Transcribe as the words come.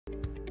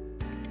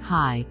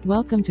Hi,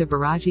 welcome to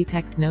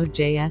VirajeTech's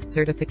Node.js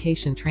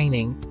Certification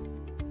Training.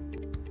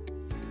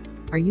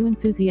 Are you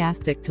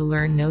enthusiastic to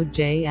learn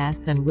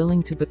Node.js and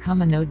willing to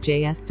become a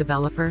Node.js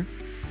developer?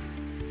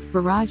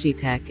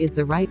 VirajeTech is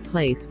the right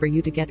place for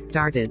you to get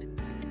started.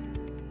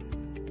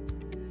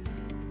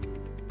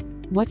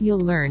 What you'll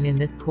learn in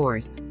this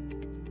course.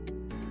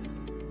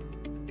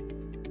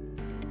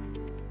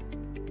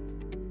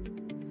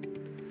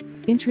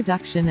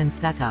 Introduction and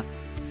Setup.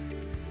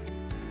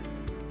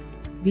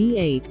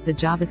 V8, the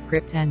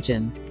JavaScript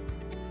engine.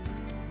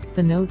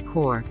 The Node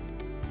core.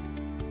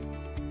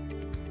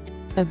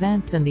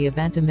 Events and the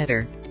event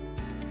emitter.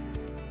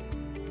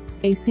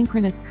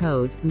 Asynchronous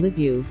code,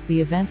 libview, the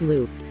event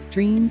loop,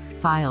 streams,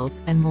 files,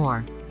 and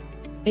more.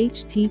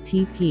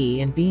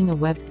 HTTP and being a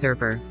web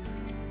server.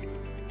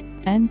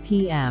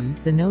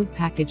 NPM, the Node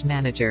package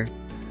manager.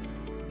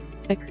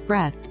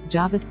 Express,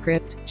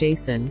 JavaScript,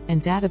 JSON,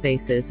 and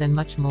databases and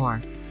much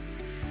more.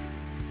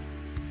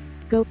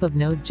 Scope of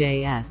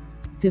Node.js.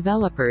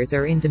 Developers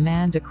are in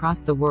demand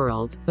across the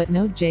world, but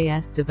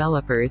Node.js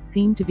developers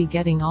seem to be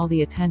getting all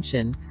the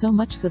attention, so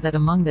much so that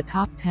among the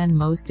top 10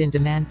 most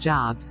in-demand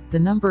jobs, the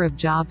number of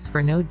jobs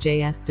for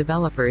Node.js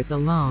developers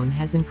alone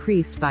has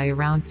increased by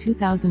around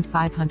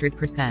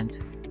 2,500%.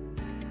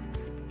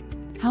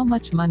 How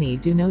much money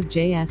do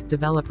Node.js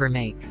developers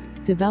make?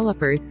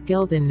 Developers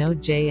skilled in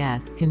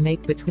Node.js can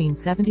make between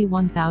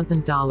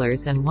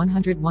 $71,000 and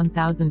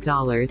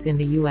 $101,000 in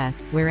the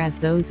US, whereas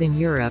those in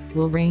Europe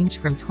will range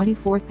from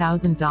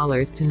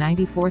 $24,000 to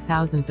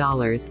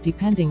 $94,000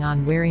 depending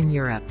on where in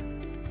Europe.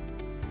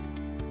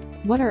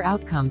 What are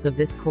outcomes of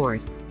this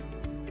course?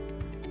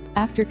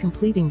 After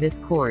completing this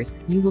course,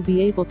 you will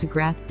be able to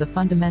grasp the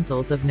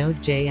fundamentals of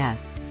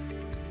Node.js.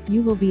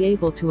 You will be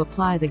able to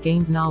apply the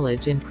gained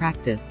knowledge in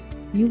practice.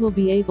 You will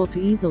be able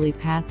to easily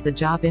pass the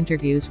job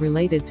interviews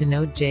related to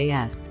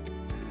Node.js.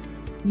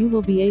 You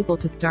will be able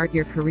to start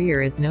your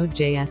career as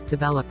Node.js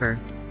developer.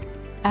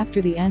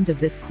 After the end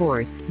of this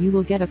course, you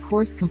will get a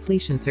course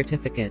completion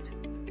certificate.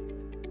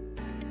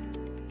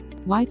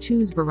 Why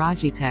choose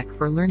VirajeTech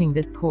for learning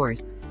this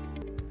course?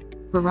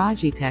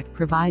 VirajeTech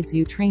provides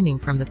you training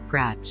from the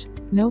scratch.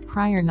 No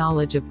prior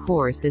knowledge of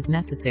course is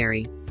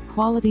necessary.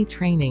 Quality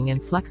training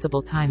and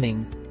flexible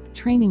timings.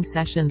 Training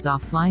sessions,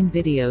 offline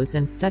videos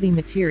and study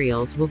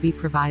materials will be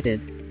provided.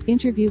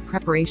 Interview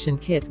preparation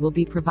kit will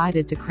be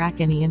provided to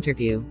crack any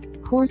interview.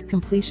 Course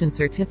completion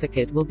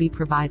certificate will be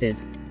provided.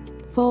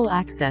 Full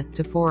access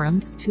to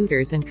forums,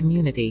 tutors and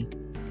community.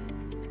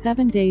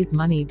 7 days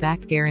money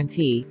back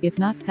guarantee, if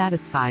not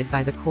satisfied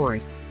by the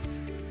course.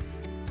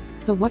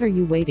 So what are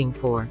you waiting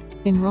for?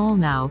 Enroll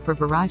now for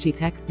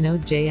VirajeTech's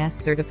Node.js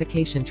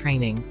Certification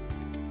Training.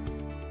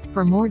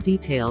 For more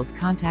details,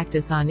 contact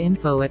us on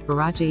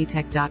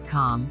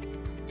info@virajetech.com.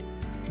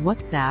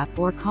 WhatsApp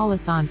or call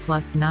us on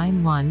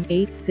 +91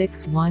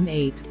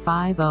 8618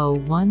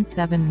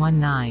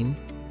 501719.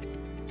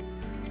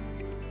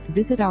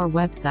 Visit our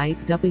website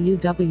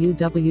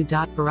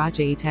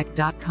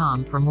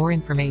www.virajetech.com for more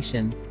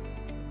information.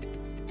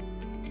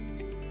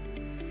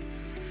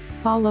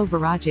 Follow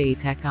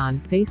VirajeTech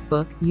on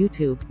Facebook,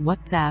 YouTube,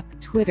 WhatsApp,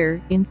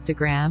 Twitter,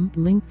 Instagram,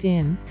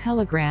 LinkedIn,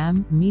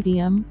 Telegram,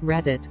 Medium,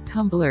 Reddit,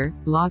 Tumblr,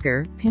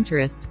 Blogger,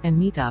 Pinterest,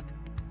 and Meetup.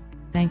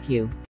 Thank you.